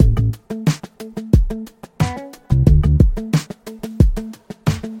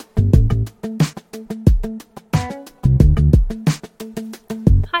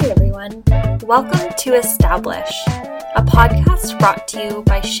Welcome to Establish, a podcast brought to you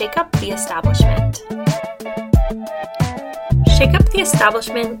by Shake Up the Establishment. Shake Up the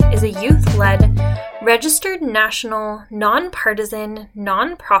Establishment is a youth-led, registered national, nonpartisan,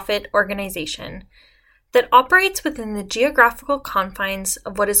 nonprofit organization that operates within the geographical confines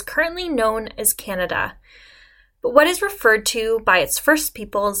of what is currently known as Canada, but what is referred to by its First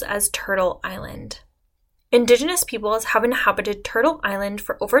Peoples as Turtle Island. Indigenous peoples have inhabited Turtle Island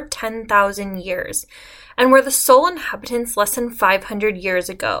for over 10,000 years and were the sole inhabitants less than 500 years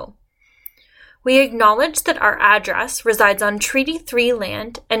ago. We acknowledge that our address resides on Treaty 3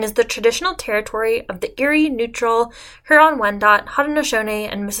 land and is the traditional territory of the Erie, Neutral, Huron-Wendat,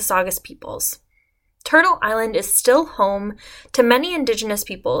 Haudenosaunee, and Mississaugas peoples. Turtle Island is still home to many Indigenous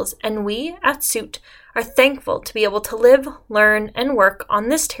peoples, and we, at SUIT, are thankful to be able to live, learn, and work on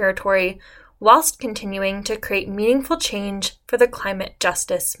this territory whilst continuing to create meaningful change for the climate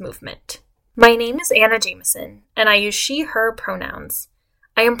justice movement. My name is Anna Jameson, and I use she, her pronouns.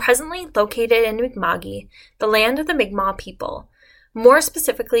 I am presently located in Mi'kma'ki, the land of the Mi'kmaq people, more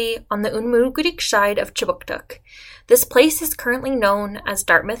specifically on the Unmugurik side of Chibuktuk. This place is currently known as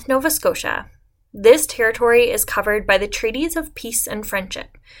Dartmouth, Nova Scotia. This territory is covered by the Treaties of Peace and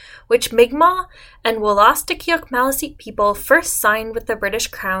Friendship, which Mi'kmaq and Wolastoqiyik Maliseet people first signed with the British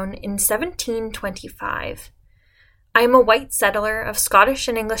Crown in 1725. I am a white settler of Scottish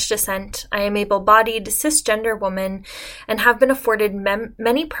and English descent. I am an able-bodied, cisgender woman and have been afforded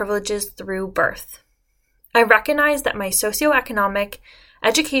many privileges through birth. I recognize that my socioeconomic,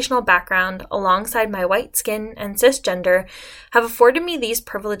 educational background, alongside my white skin and cisgender, have afforded me these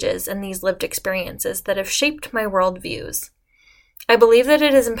privileges and these lived experiences that have shaped my worldviews. I believe that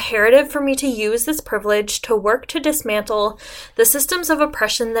it is imperative for me to use this privilege to work to dismantle the systems of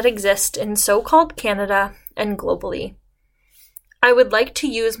oppression that exist in so-called Canada and globally. I would like to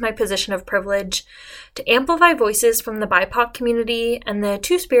use my position of privilege to amplify voices from the BIPOC community and the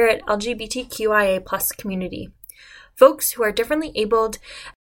Two-Spirit LGBTQIA+ community, folks who are differently abled,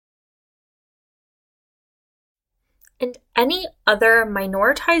 and any other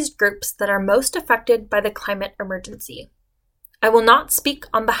minoritized groups that are most affected by the climate emergency. I will not speak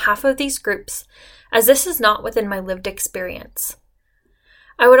on behalf of these groups, as this is not within my lived experience.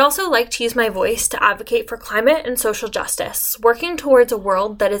 I would also like to use my voice to advocate for climate and social justice, working towards a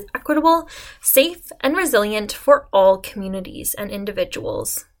world that is equitable, safe, and resilient for all communities and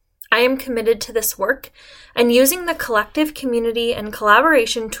individuals. I am committed to this work and using the collective community and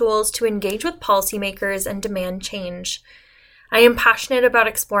collaboration tools to engage with policymakers and demand change. I am passionate about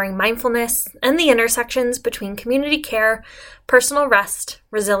exploring mindfulness and the intersections between community care, personal rest,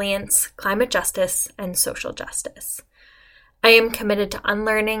 resilience, climate justice, and social justice. I am committed to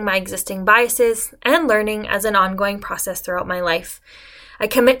unlearning my existing biases and learning as an ongoing process throughout my life. I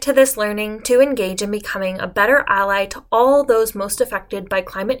commit to this learning to engage in becoming a better ally to all those most affected by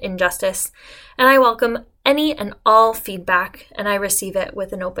climate injustice, and I welcome any and all feedback, and I receive it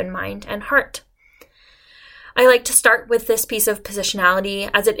with an open mind and heart. I like to start with this piece of positionality,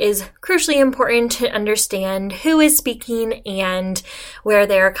 as it is crucially important to understand who is speaking and where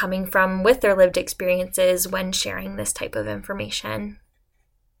they are coming from with their lived experiences when sharing this type of information.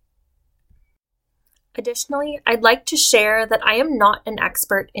 Additionally, I'd like to share that I am not an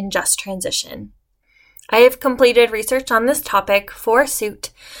expert in just transition. I have completed research on this topic for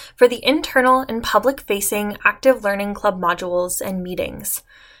SUIT for the internal and public-facing Active Learning Club modules and meetings.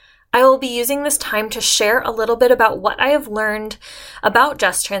 I will be using this time to share a little bit about what I have learned about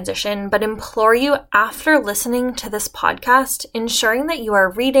just transition, but implore you, after listening to this podcast, ensuring that you are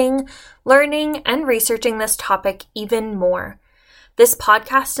reading, learning, and researching this topic even more. This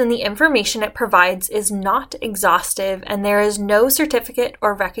podcast and the information it provides is not exhaustive, and there is no certificate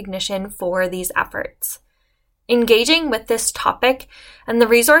or recognition for these efforts. Engaging with this topic and the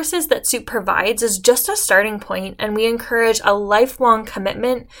resources that SUIT provides is just a starting point, and we encourage a lifelong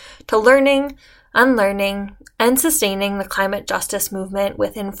commitment to learning, unlearning, and sustaining the climate justice movement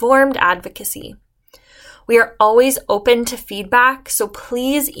with informed advocacy. We are always open to feedback, so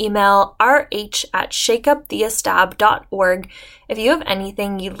please email rh@shakeuptheestab.org if you have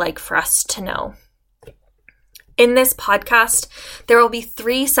anything you'd like for us to know. In this podcast, there will be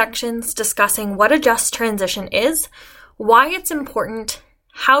 3 sections discussing what a just transition is, why it's important,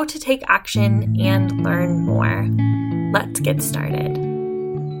 how to take action, and learn more. Let's get started.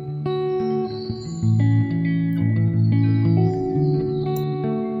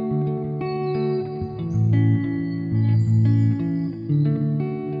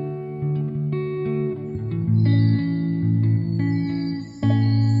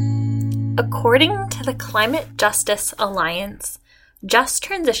 According to the Climate Justice Alliance, Just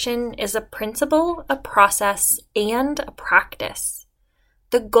transition is a principle, a process, and a practice.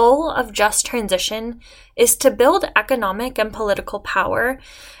 The goal of just transition is to build economic and political power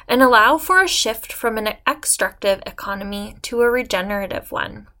and allow for a shift from an extractive economy to a regenerative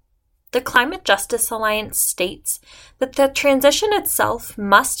one. The Climate Justice Alliance states that the transition itself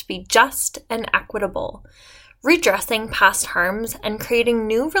must be just and equitable, redressing past harms and creating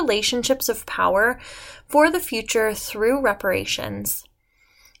new relationships of power for the future through reparations.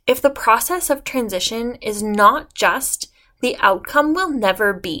 If the process of transition is not just, the outcome will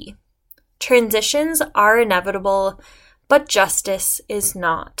never be. Transitions are inevitable, but justice is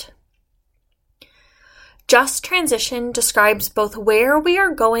not. Just transition describes both where we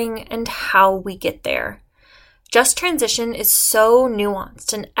are going and how we get there. Just transition is so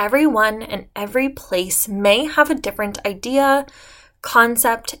nuanced, and everyone and every place may have a different idea,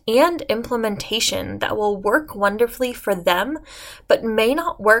 concept, and implementation that will work wonderfully for them, but may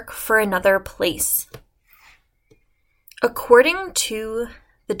not work for another place. According to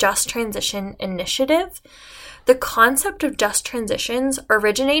the Just Transition Initiative, the concept of just transitions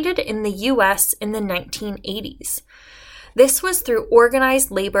originated in the US in the 1980s. This was through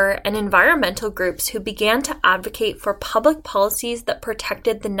organized labor and environmental groups who began to advocate for public policies that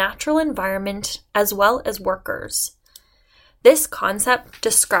protected the natural environment as well as workers. This concept,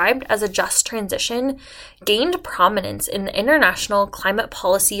 described as a just transition, gained prominence in the international climate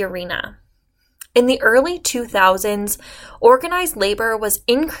policy arena. In the early 2000s, organized labor was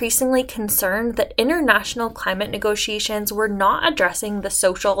increasingly concerned that international climate negotiations were not addressing the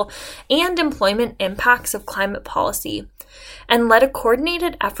social and employment impacts of climate policy, and led a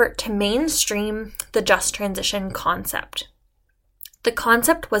coordinated effort to mainstream the just transition concept. The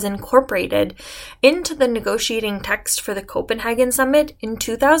concept was incorporated into the negotiating text for the Copenhagen Summit in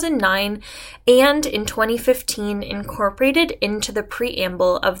 2009 and in 2015 incorporated into the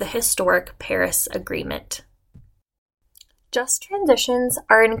preamble of the historic Paris Agreement. Just transitions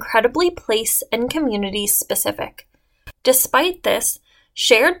are incredibly place and community specific. Despite this,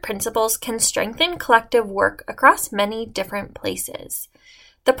 shared principles can strengthen collective work across many different places.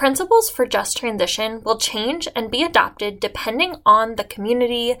 The principles for just transition will change and be adapted depending on the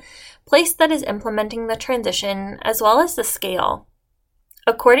community, place that is implementing the transition, as well as the scale.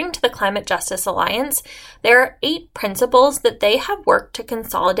 According to the Climate Justice Alliance, there are 8 principles that they have worked to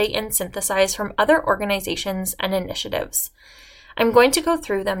consolidate and synthesize from other organizations and initiatives. I'm going to go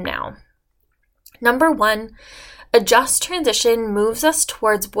through them now. Number 1, a just transition moves us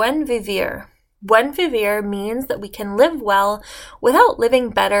towards buen vivir. Buen vivir means that we can live well without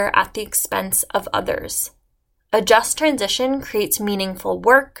living better at the expense of others. A just transition creates meaningful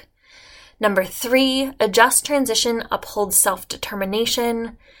work. Number 3, a just transition upholds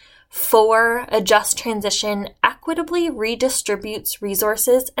self-determination. 4, a just transition equitably redistributes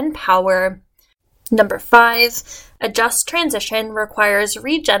resources and power. Number 5, a just transition requires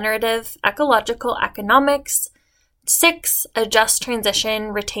regenerative ecological economics. 6, a just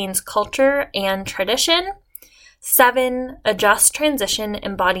transition retains culture and tradition. 7, a just transition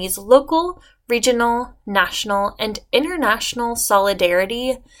embodies local, regional, national, and international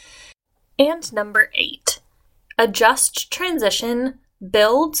solidarity. And number 8, a just transition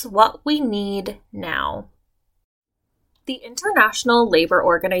builds what we need now. The International Labour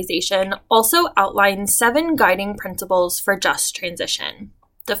Organization also outlines 7 guiding principles for just transition.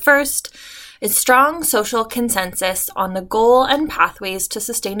 The first is strong social consensus on the goal and pathways to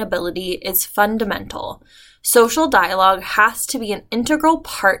sustainability is fundamental. Social dialogue has to be an integral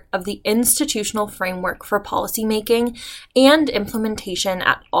part of the institutional framework for policymaking and implementation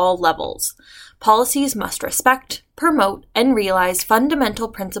at all levels. Policies must respect, promote, and realize fundamental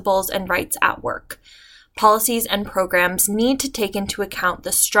principles and rights at work. Policies and programs need to take into account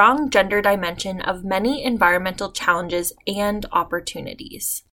the strong gender dimension of many environmental challenges and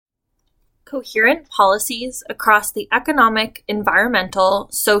opportunities. Coherent policies across the economic, environmental,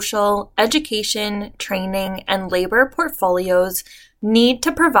 social, education, training, and labor portfolios need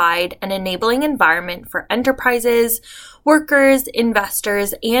to provide an enabling environment for enterprises, workers,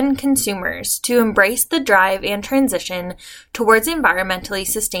 investors, and consumers to embrace the drive and transition towards environmentally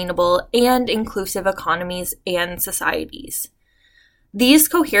sustainable and inclusive economies and societies. These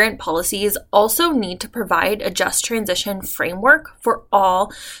coherent policies also need to provide a just transition framework for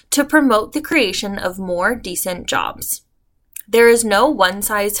all to promote the creation of more decent jobs. There is no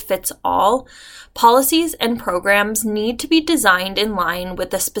one-size-fits-all. Policies and programs need to be designed in line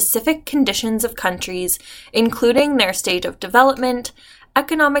with the specific conditions of countries, including their stage of development,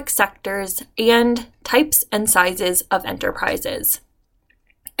 economic sectors, and types and sizes of enterprises.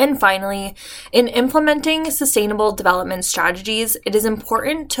 And finally, in implementing sustainable development strategies, it is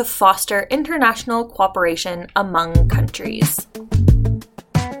important to foster international cooperation among countries.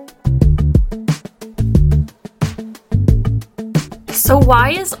 So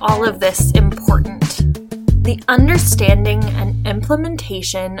why is all of this important? The understanding and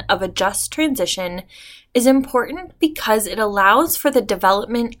implementation of a just transition is important because it allows for the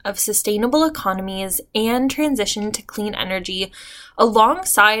development of sustainable economies and transition to clean energy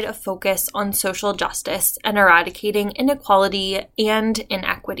alongside a focus on social justice and eradicating inequality and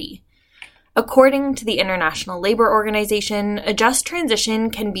inequity. According to the International Labour Organization, a just transition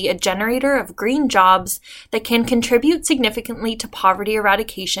can be a generator of green jobs that can contribute significantly to poverty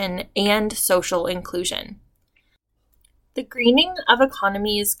eradication and social inclusion. The greening of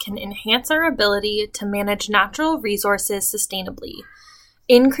economies can enhance our ability to manage natural resources sustainably,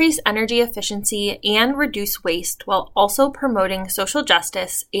 increase energy efficiency, and reduce waste while also promoting social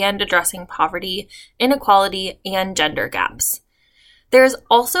justice and addressing poverty, inequality, and gender gaps. There is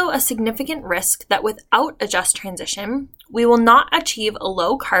also a significant risk that without a just transition, we will not achieve a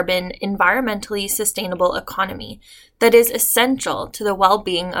low-carbon, environmentally sustainable economy that is essential to the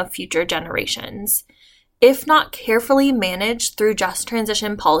well-being of future generations. If not carefully managed through just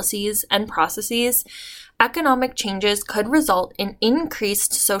transition policies and processes, economic changes could result in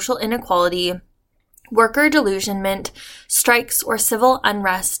increased social inequality, worker delusionment, strikes or civil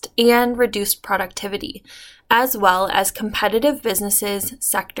unrest, and reduced productivity, as well as competitive businesses,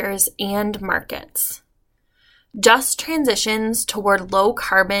 sectors, and markets. Just transitions toward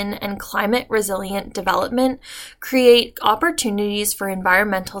low-carbon and climate-resilient development create opportunities for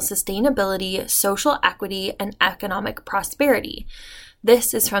environmental sustainability, social equity, and economic prosperity.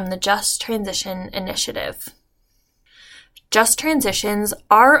 This is from the Just Transition Initiative. Just transitions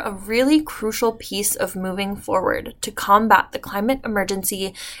are a really crucial piece of moving forward to combat the climate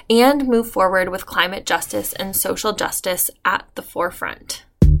emergency and move forward with climate justice and social justice at the forefront.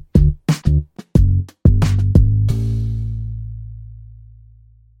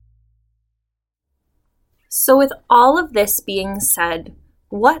 So with all of this being said,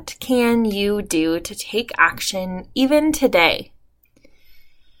 what can you do to take action even today?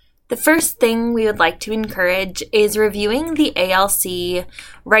 The first thing we would like to encourage is reviewing the ALC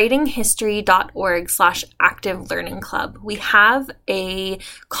writinghistory.org/active learning club. We have a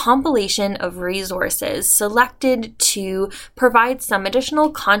compilation of resources selected to provide some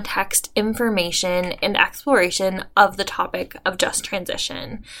additional context, information, and exploration of the topic of just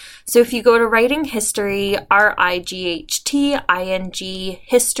transition. So if you go to Writing History, RIGHTING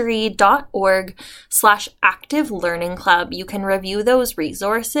history.org/active learning club, you can review those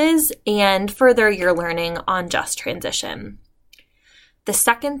resources and further your learning on just transition. The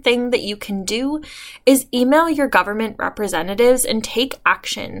second thing that you can do is email your government representatives and take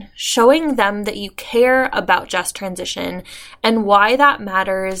action, showing them that you care about just transition and why that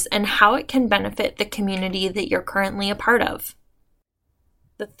matters and how it can benefit the community that you're currently a part of.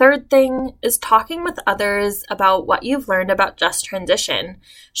 The third thing is talking with others about what you've learned about just transition,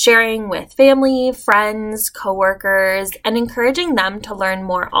 sharing with family, friends, coworkers, and encouraging them to learn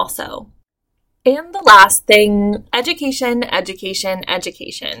more also. And the last thing, education, education,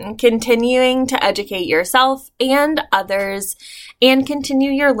 education. Continuing to educate yourself and others and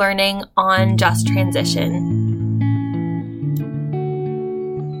continue your learning on just transition.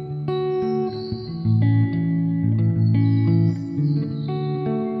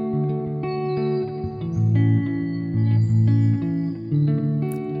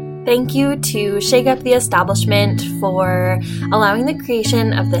 Thank you to Shake Up the Establishment for allowing the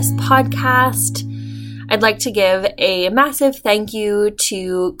creation of this podcast. I'd like to give a massive thank you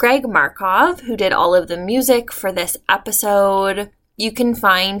to Greg Markov, who did all of the music for this episode. You can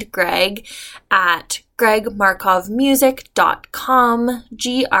find Greg at gregmarkovmusic.com,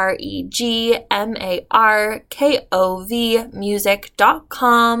 GREGMARKOV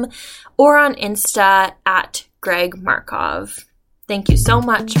music.com, or on Insta at Greg Markov. Thank you so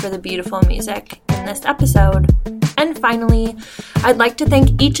much for the beautiful music in this episode. And finally, I'd like to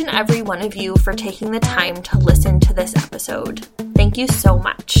thank each and every one of you for taking the time to listen to this episode. Thank you so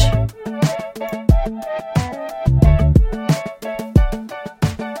much.